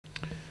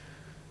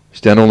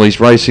He's done all his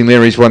racing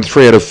there. He's won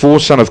 3 out of 4.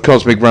 Son of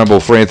Cosmic Rumble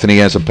for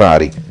Anthony as a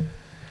party.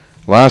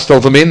 Last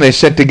of them in. They're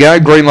set to go.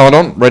 Green light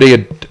on. Ready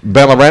at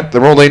Ballarat.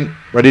 They're all in.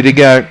 Ready to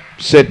go.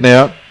 Set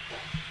now.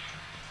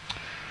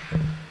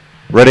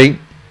 Ready.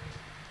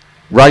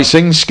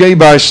 Racing.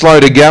 Skibo slow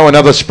to go.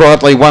 Another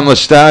Sprightly won the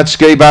start.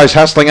 Skibo's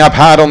hustling up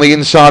hard on the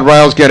inside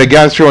rails. Going to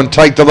go through and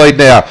take the lead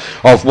now.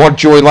 Off What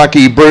Joy,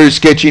 Lucky Brew,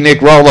 Sketchy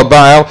Nick, Roller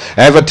Bale,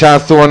 Avatar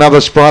Thor, another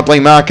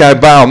Sprightly, Marco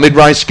Bale.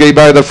 Mid-race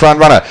Skibo, the front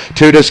runner.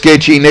 2 to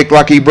Sketchy Nick,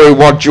 Lucky Brew,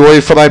 What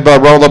Joy, followed by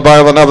Roller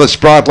Bale, another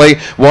Sprightly.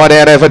 Wide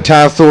out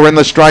Avatar Thor in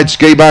the straight.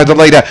 Skibo the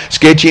leader.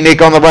 Sketchy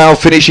Nick on the rail,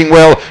 finishing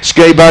well.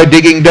 Skibo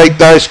digging deep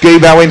though.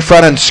 Skibo in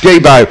front and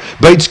Skibo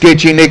beats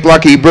Sketchy Nick,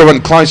 Lucky Brew,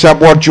 and close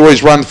up What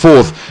Joy's run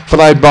fourth.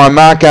 Followed by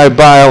Marco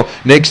Bale.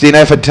 Next in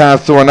Avatar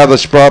Thor, another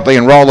Sprightly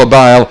and Roller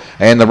Bale.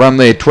 And the run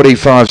there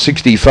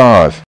 25.65.